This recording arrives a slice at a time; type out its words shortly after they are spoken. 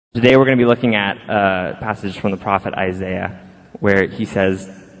Today we're going to be looking at a passage from the prophet Isaiah where he says,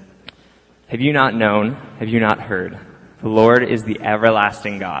 "Have you not known? Have you not heard? The Lord is the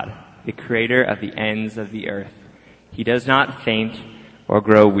everlasting God, the creator of the ends of the earth. He does not faint or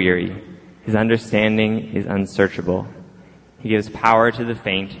grow weary. His understanding is unsearchable. He gives power to the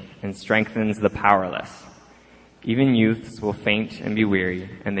faint and strengthens the powerless. Even youths will faint and be weary,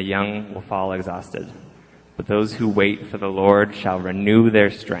 and the young will fall exhausted. But those who wait for the Lord shall renew their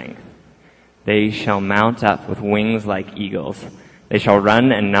strength. They shall mount up with wings like eagles. They shall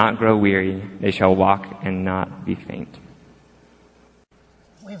run and not grow weary. They shall walk and not be faint."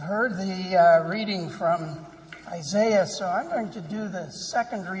 We've heard the reading from Isaiah, so I'm going to do the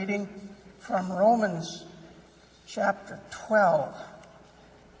second reading from Romans chapter 12.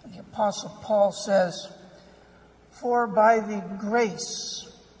 The Apostle Paul says, "For by the grace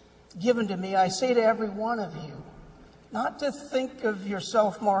given to me, I say to every one of you, not to think of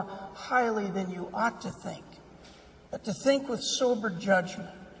yourself more highly than you ought to think, but to think with sober judgment,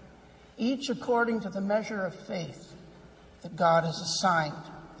 each according to the measure of faith that God has assigned.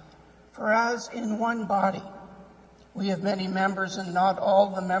 For as in one body we have many members, and not all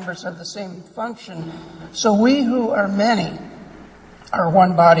the members have the same function, so we who are many are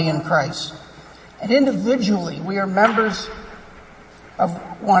one body in Christ. And individually we are members of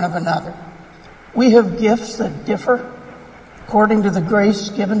one of another. We have gifts that differ according to the grace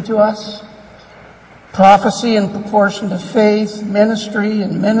given to us. Prophecy in proportion to faith, ministry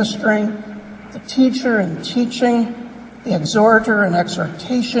and ministering, the teacher in teaching, the exhorter in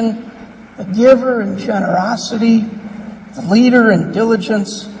exhortation, the giver in generosity, the leader in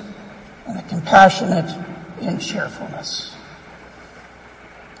diligence, and the compassionate in cheerfulness."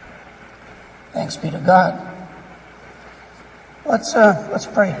 Thanks be to God. Let's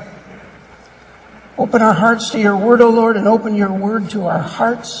pray. Open our hearts to your word, O Lord, and open your word to our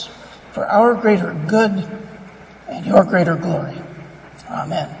hearts for our greater good and your greater glory.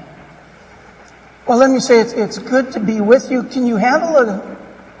 Amen. Well, let me say it's good to be with you. Can you handle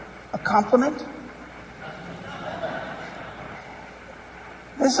a compliment?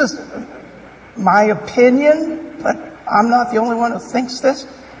 This is my opinion, but I'm not the only one who thinks this.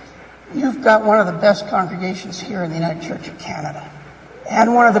 You've got one of the best congregations here in the United Church of Canada.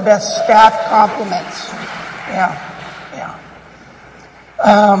 And one of the best staff compliments. Yeah.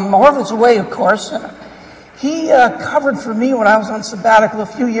 Orville's away, of course. He covered for me when I was on sabbatical a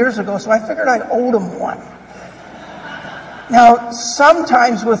few years ago, so I figured I owed him one. Now,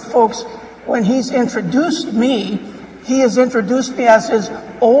 sometimes with folks, when he's introduced me, he has introduced me as his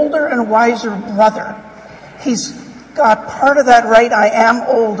older and wiser brother. He's got part of that right. I am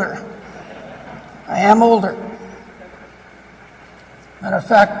older. Matter of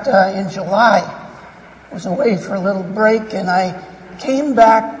fact, in July, I was away for a little break, and I came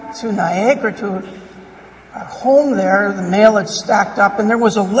back to Niagara to our home there. The mail had stacked up, and there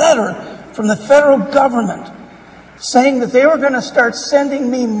was a letter from the federal government saying that they were going to start sending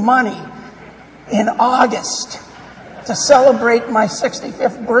me money in August to celebrate my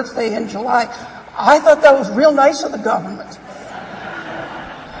 65th birthday in July. I thought that was real nice of the government.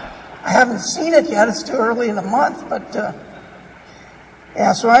 I haven't seen it yet. It's too early in the month, but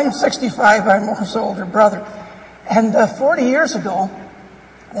so I'm 65. I'm Orville's older brother. And 40 years ago,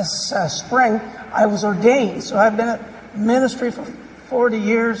 this spring, I was ordained. So I've been at ministry for 40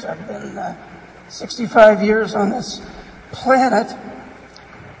 years. I've been 65 years on this planet.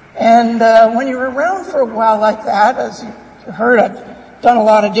 And when you're around for a while like that, as you heard, I've done a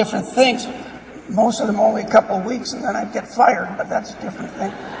lot of different things. Most of them only a couple of weeks, and then I'd get fired, but that's a different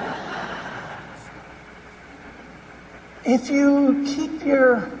thing. If you keep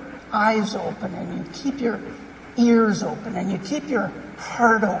your eyes open and you keep your ears open and you keep your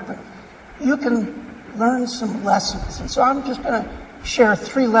heart open, you can learn some lessons. And so I'm just going to share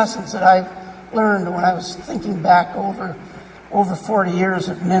 3 lessons that I've learned when I was thinking back over 40 years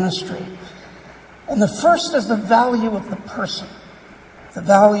of ministry. And the first is the value of the person. The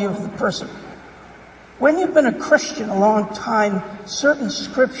value of the person. When you've been a Christian a long time, certain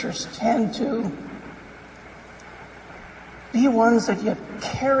scriptures tend to be ones that you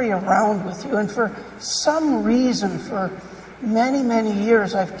carry around with you. And for some reason, for many, many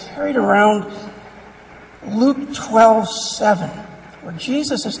years, I've carried around Luke 12:7, where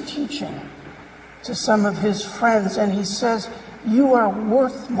Jesus is teaching to some of his friends, and he says, "You are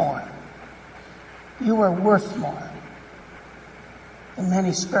worth more. You are worth more than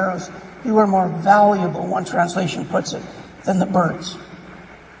many sparrows. You are more valuable," one translation puts it, "than the birds."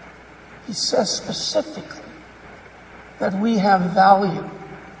 He says specifically that we have value.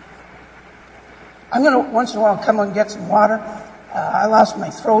 I'm going to once in a while come and get some water. I lost my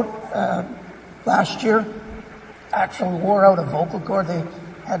throat last year. Actually wore out a vocal cord. They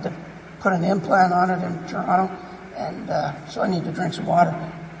had to put an implant on it in Toronto, and so I need to drink some water.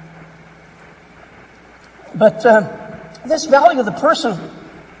 But this value of the person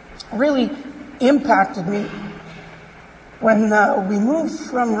really impacted me when we moved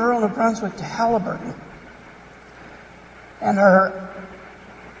from rural New Brunswick to Haliburton. And our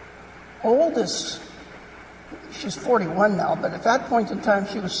oldest, she's 41 now, but at that point in time,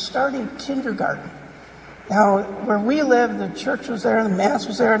 she was starting kindergarten. Now, where we lived, the church was there, the mass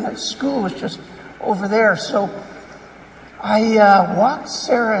was there, and the school was just over there. So I walked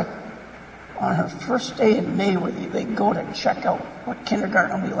Sarah on her first day in May, where they go to check out what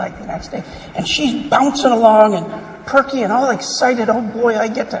kindergarten will be like the next day. And she's bouncing along and perky and all excited. Oh boy, I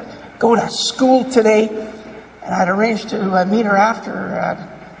get to go to school today. And I'd arranged to meet her after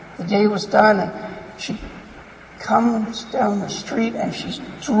the day was done. And she comes down the street and she's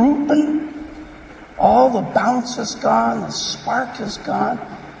drooping. All the bounce is gone, the spark is gone.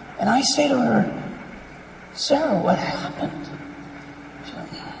 And I say to her, Sarah, what happened? She said,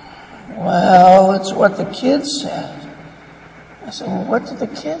 well, it's what the kids said. I said, well, what did the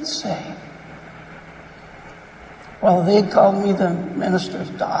kids say? Well, they called me the minister's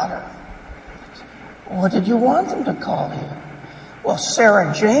daughter. What did you want them to call you? Well,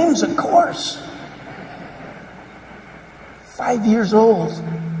 Sarah James, of course. 5 years old.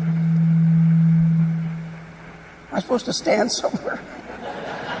 Am I supposed to stand somewhere?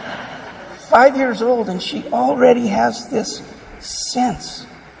 5 years old, and she already has this sense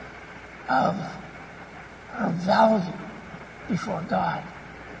of her value before God.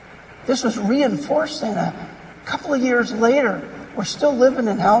 This was reinforced in a couple of years later. We're still living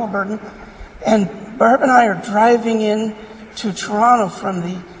in Haliburton, and Barb and I are driving in to Toronto from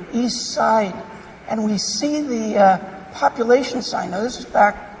the east side, and we see the population sign. Now, this is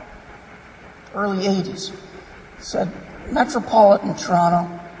back early 80s. It said Metropolitan Toronto,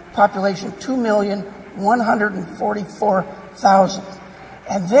 population 2,144,000.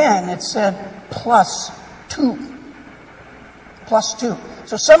 And then it said +2. +2.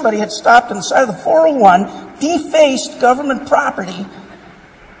 So somebody had stopped on the side of the 401, defaced government property,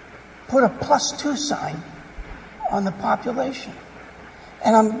 put a +2 sign on the population.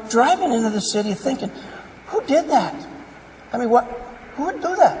 And I'm driving into the city thinking, who did that? I mean, who would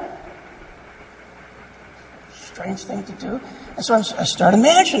do that? Strange thing to do. And so I start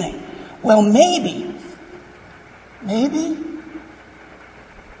imagining, well, maybe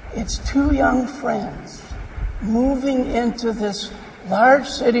it's two young friends moving into this large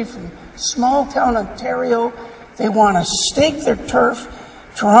city from small town Ontario. They want to stake their turf.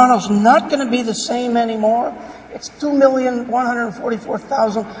 Toronto's not going to be the same anymore. It's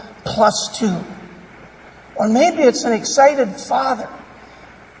 2,144,000 +2. Or maybe it's an excited father.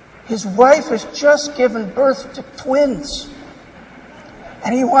 His wife has just given birth to twins,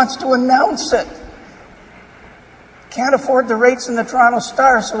 and he wants to announce it. Can't afford the rates in the Toronto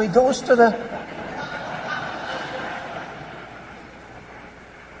Star, so he goes to the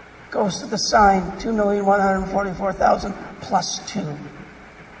sign, 2,144,000 +2.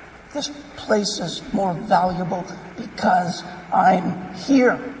 This place is more valuable because I'm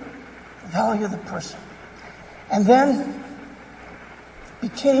here. Value the person. And then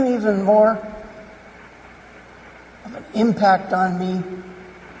became even more of an impact on me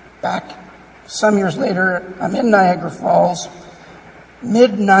back some years later. I'm in Niagara Falls,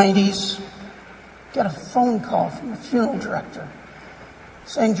 mid-90s, get a phone call from the funeral director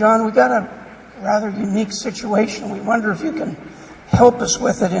saying, John, we got a rather unique situation. We wonder if you can help us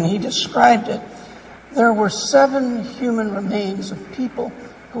with it. And he described it. There were 7 human remains of people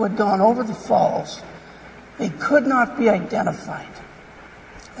who had gone over the falls. They could not be identified.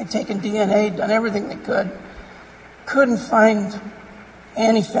 They'd taken DNA, done everything they could. Couldn't find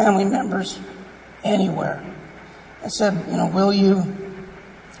any family members anywhere. I said, will you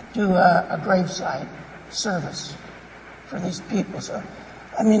do a graveside service for these people? So,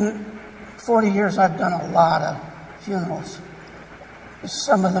 40 years I've done a lot of funerals.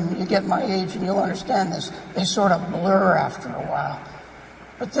 Some of them, you get my age and you'll understand this, they sort of blur after a while.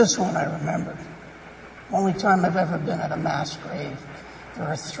 But this one I remembered. Only time I've ever been at a mass grave. There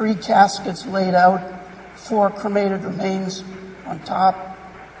are 3 caskets laid out, 4 cremated remains on top.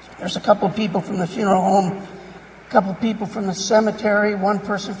 There's a couple of people from the funeral home, a couple of people from the cemetery, 1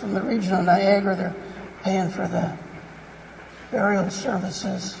 person from the region of Niagara. They're paying for the burial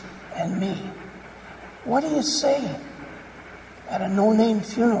services, and me. What do you say at a no-name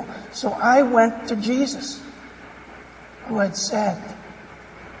funeral? So I went to Jesus, who had said,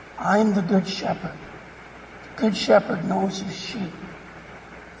 I'm the good shepherd. Good shepherd knows his sheep.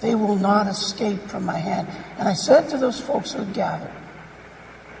 They will not escape from my hand. And I said to those folks who gathered,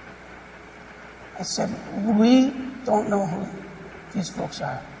 I said, we don't know who these folks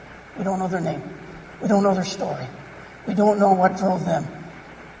are. We don't know their name. We don't know their story. We don't know what drove them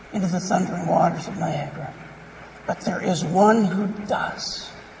into the thundering waters of Niagara. But there is one who does,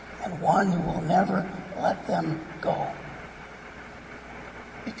 and one who will never let them go.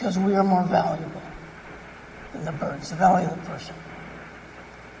 Because we are more valuable than the birds, the value of the person.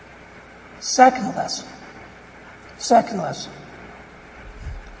 Second lesson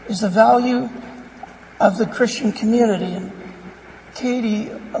is the value of the Christian community. And Katie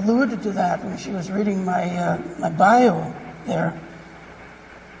alluded to that when she was reading my bio there.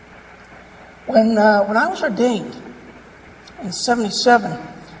 When I was ordained in 77,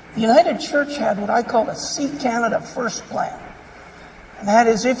 the United Church had what I call a See Canada First plan. And that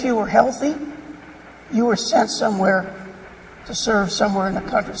is, if you were healthy, you were sent somewhere to serve somewhere in the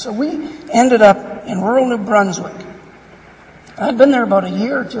country. So we ended up in rural New Brunswick. I'd been there about a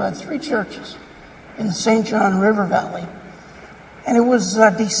year or two. I had 3 churches in the St. John River Valley. And it was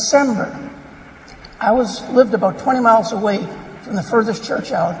December. I lived about 20 miles away from the furthest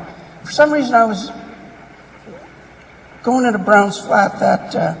church out. For some reason, I was going into Browns Flat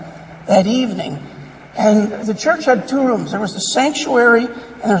that evening. And the church had 2 rooms. There was the sanctuary,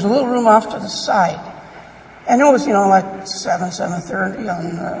 and there was a little room off to the side. And it was, like 7:30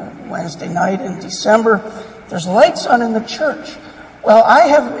 on Wednesday night in December. There's lights on in the church. Well, I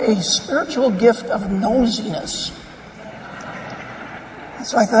have a spiritual gift of nosiness.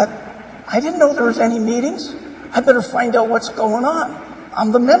 So I thought, I didn't know there was any meetings. I better find out what's going on.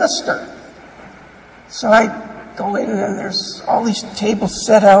 I'm the minister. So I go in, and there's all these tables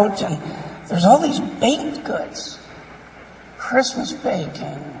set out, and there's all these baked goods. Christmas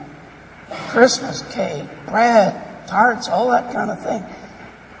baking, Christmas cake, bread, tarts, all that kind of thing.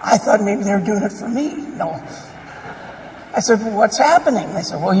 I thought maybe they were doing it for me. No. I said, well, what's happening? They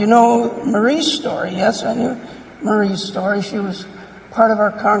said, well, you know Marie's story. Yes, I knew Marie's story. She was part of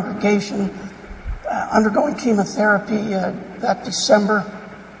our congregation undergoing chemotherapy that December.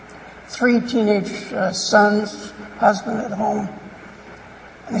 3 teenage sons, husband at home.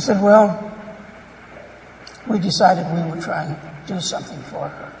 And they said, well, we decided we would try and do something for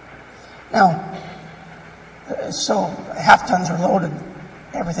her. Now, so half-tons were loaded.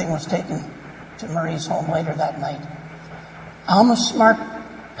 Everything was taken to Marie's home later that night. I'm a smart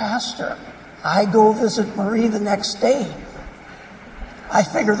pastor. I go visit Marie the next day. I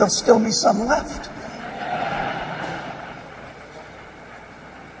figure there'll still be some left.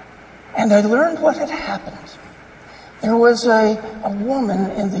 And I learned what had happened. There was a woman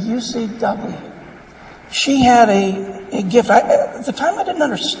in the UCW. She had a gift. At the time, I didn't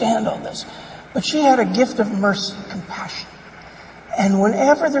understand all this, but she had a gift of mercy, compassion. And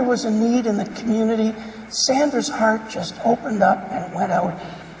whenever there was a need in the community, Sandra's heart just opened up and went out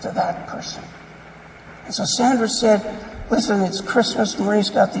to that person. And so Sandra said, listen, it's Christmas. Marie's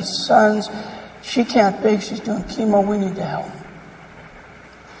got these sons. She can't bake. She's doing chemo. We need to help.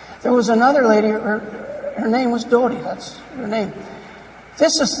 There was another lady, her name was Dodie, that's her name.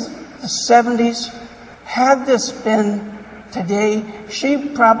 This is the 70s. Had this been today, she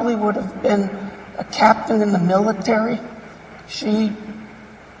probably would have been a captain in the military. She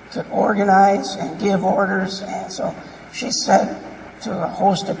could organize and give orders, and so she said to a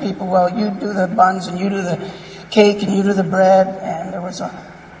host of people, well, you do the buns, and you do the cake, and you do the bread, and there was a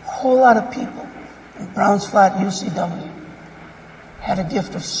whole lot of people in Browns Flat UCW had a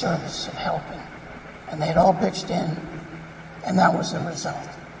gift of service, of helping. And they'd all pitched in, and that was the result.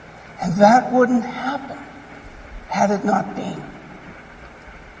 And that wouldn't happen had it not been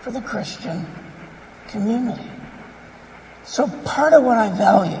for the Christian community. So part of what I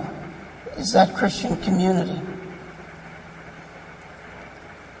value is that Christian community.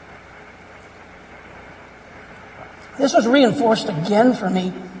 This was reinforced again for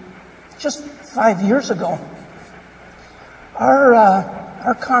me just 5 years ago.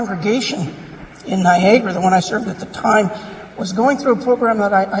 Our congregation in Niagara, the one I served at the time, was going through a program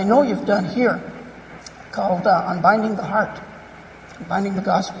that I know you've done here called Unbinding the Heart, Unbinding the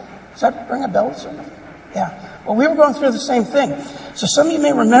Gospel. Does that ring a bell? Yeah. Well, we were going through the same thing. So some of you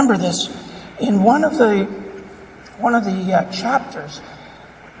may remember this. In one of the chapters,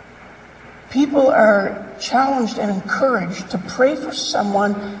 people are challenged and encouraged to pray for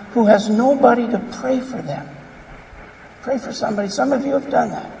someone who has nobody to pray for them. Pray for somebody. Some of you have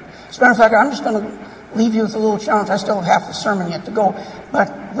done that. As a matter of fact, I'm just going to leave you with a little challenge. I still have half the sermon yet to go,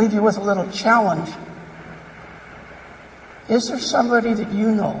 but leave you with a little challenge. Is there somebody that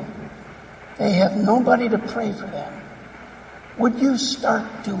you know They have nobody to pray for them. Would you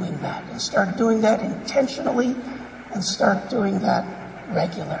start doing that, and start doing that intentionally, and start doing that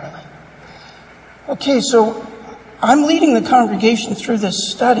regularly? Okay, so I'm leading the congregation through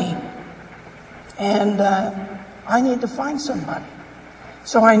this study, and I need to find somebody.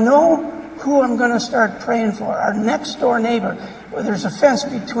 So I know who I'm going to start praying for. Our next door neighbor, well, there's a fence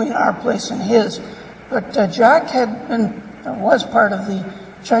between our place and his, but Jack was part of the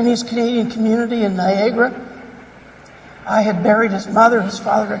Chinese Canadian community in Niagara. I had buried his mother. His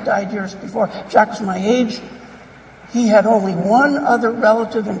father had died years before. Jack was my age. He had only one other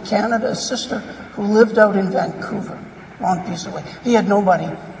relative in Canada, a sister, who lived out in Vancouver, long piece away. He had nobody,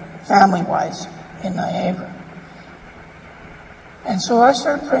 family-wise, in Niagara. And so I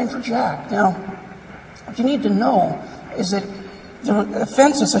started praying for Jack. Now, what you need to know is that the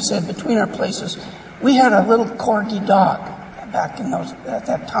fence, as I said, between our places, we had a little corgi dog back at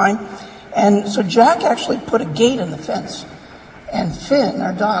that time. And so Jack actually put a gate in the fence. And Finn,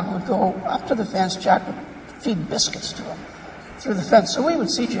 our dog, would go up to the fence. Jack would feed biscuits to him through the fence. So we would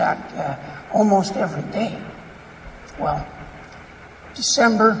see Jack almost every day. Well,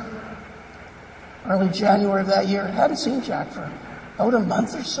 December, early January of that year, I hadn't seen Jack for about a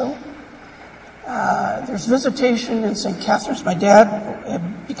month or so. There's visitation in St. Catharines. My dad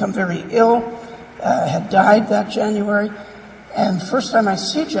had become very ill, had died that January. And the first time I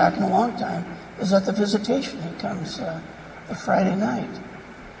see Jack in a long time is at the visitation. He comes the Friday night.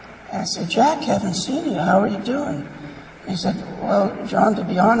 And I said, Jack, haven't seen you. How are you doing? And he said, well, John, to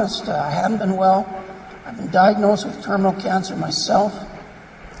be honest, I haven't been well. I've been diagnosed with terminal cancer myself.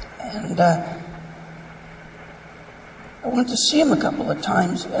 And I went to see him a couple of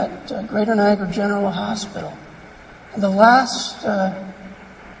times at Greater Niagara General Hospital. And the last time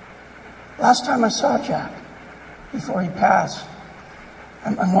I saw Jack, before he passed,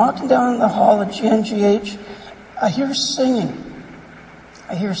 I'm walking down the hall at GNGH. I hear singing.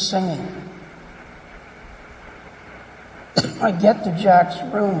 I get to Jack's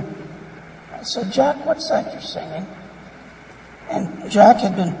room. I said, Jack, what's that you're singing? And Jack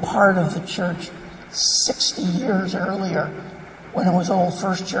had been part of the church 60 years earlier when it was Old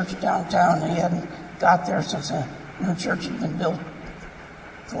First Church downtown. He hadn't got there since a new church had been built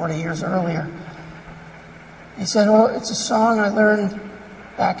 40 years earlier. He said, well, it's a song I learned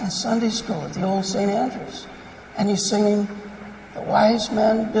back in Sunday school at the old St. Andrews. And he's singing, the wise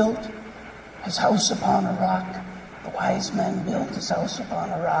man built his house upon a rock. The wise man built his house upon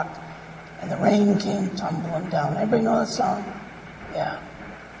a rock. And the rain came tumbling down. Everybody know that song? Yeah.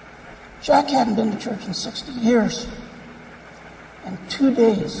 Jack hadn't been to church in 60 years. And 2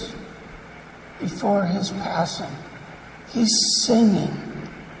 days before his passing, he's singing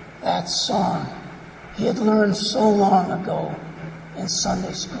that song he had learned so long ago in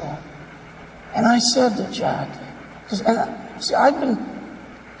Sunday school. And I said to Jack, I'd been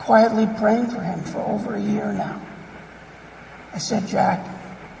quietly praying for him for over a year now. I said, Jack,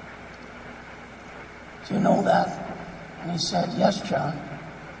 do you know that? And he said, yes, John.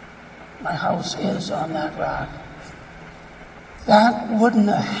 My house is on that rock. That wouldn't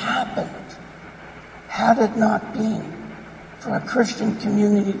have happened had it not been for a Christian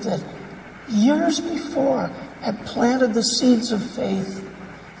community that years before had planted the seeds of faith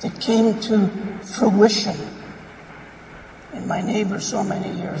that came to fruition in my neighbor so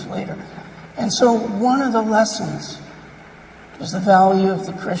many years later. And so one of the lessons was the value of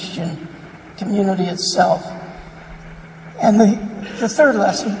the Christian community itself. And the third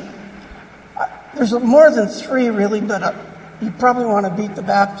lesson, there's more than three really, but you probably want to beat the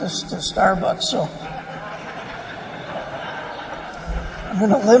Baptist to Starbucks, so I'm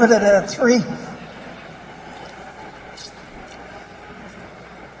going to limit it at 3.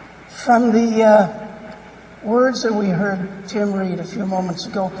 From the words that we heard Tim read a few moments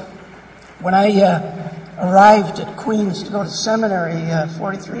ago, when I arrived at Queen's to go to seminary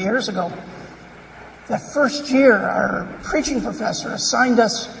 43 years ago, that first year our preaching professor assigned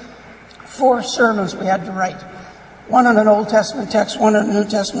us 4 sermons we had to write. One on an Old Testament text, one on a New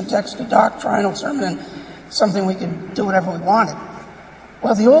Testament text, a doctrinal sermon, and something we could do whatever we wanted.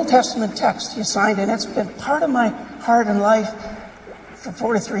 Well, the Old Testament text he assigned, and it's been part of my heart and life for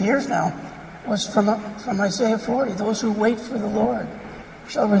 43 years now, was from Isaiah 40. Those who wait for the Lord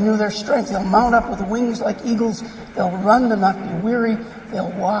shall renew their strength. They'll mount up with wings like eagles. They'll run and not be weary.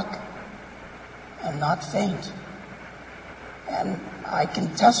 They'll walk and not faint. And I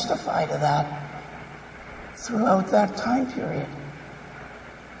can testify to that throughout that time period.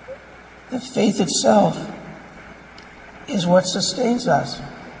 The faith itself is what sustains us.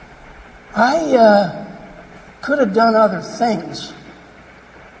 I could have done other things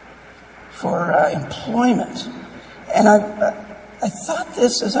for employment. And I thought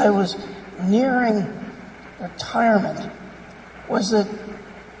this as I was nearing retirement, was that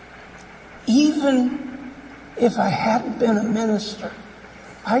even if I hadn't been a minister,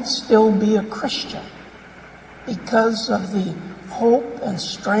 I'd still be a Christian because of the hope and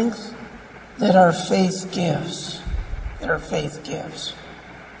strength that our faith gives.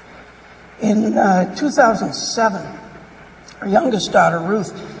 In 2007, our youngest daughter,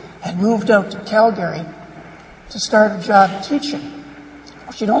 Ruth, had moved out to Calgary to start a job teaching.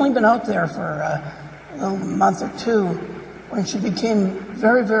 She'd only been out there for a little month or two when she became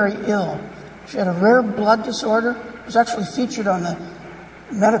very, very ill. She had a rare blood disorder. It was actually featured on the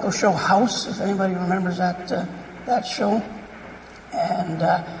medical show House, if anybody remembers that show. And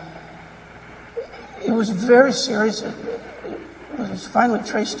it was very serious. It was finally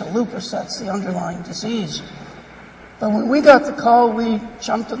traced to lupus. That's the underlying disease. But when we got the call, we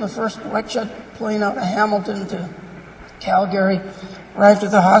jumped on the first WestJet plane out of Hamilton to Calgary, arrived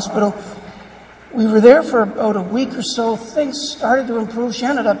at the hospital. We were there for about a week or so. Things started to improve. She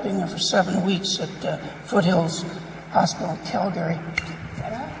ended up being there for 7 weeks at Foothills Hospital in Calgary.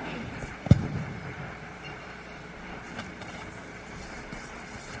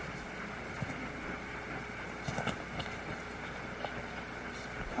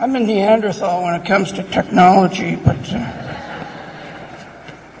 I'm a Neanderthal when it comes to technology, but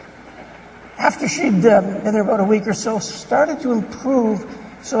after she'd been there about a week or so, started to improve.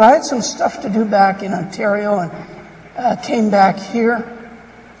 So I had some stuff to do back in Ontario and came back here.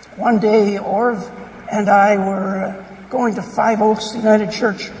 One day, Orv and I were going to Five Oaks United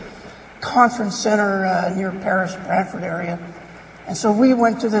Church Conference Center near Paris, Brantford area. And so we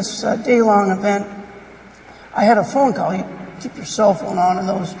went to this day-long event. I had a phone call. You keep your cell phone on in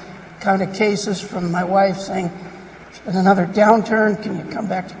those kind of cases from my wife saying, there's been another downturn. Can you come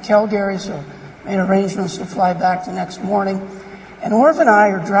back to Calgary? So made arrangements to fly back the next morning. And Orv and I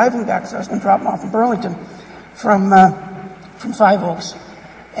are driving back, so I was going to drop him off in Burlington from Five Oaks.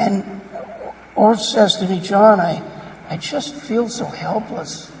 And Orv says to me, John, I just feel so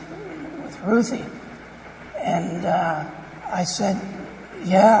helpless with Ruthie. And I said,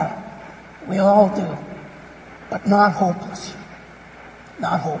 yeah, we all do. But not hopeless.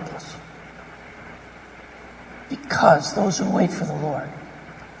 Not hopeless. Because those who wait for the Lord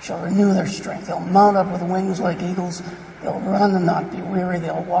shall renew their strength. They'll mount up with wings like eagles. They'll run and not be weary.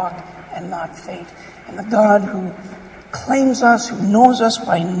 They'll walk and not faint. And the God who claims us, who knows us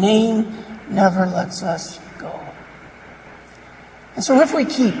by name, never lets us go. And so if we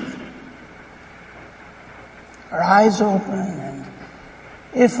keep our eyes open and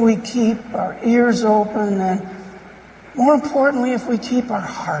if we keep our ears open and more importantly, if we keep our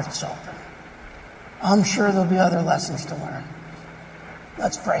hearts open, I'm sure there'll be other lessons to learn.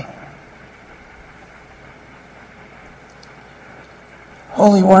 Let's pray.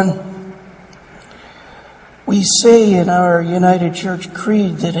 Holy One, we say in our United Church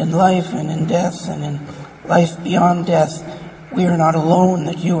Creed that in life and in death and in life beyond death, we are not alone,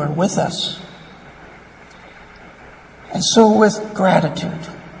 that you are with us. And so with gratitude,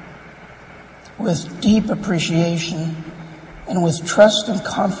 with deep appreciation, and with trust and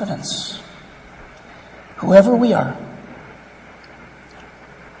confidence, whoever we are,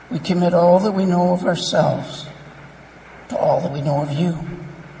 we commit all that we know of ourselves to all that we know of you.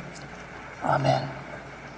 Amen.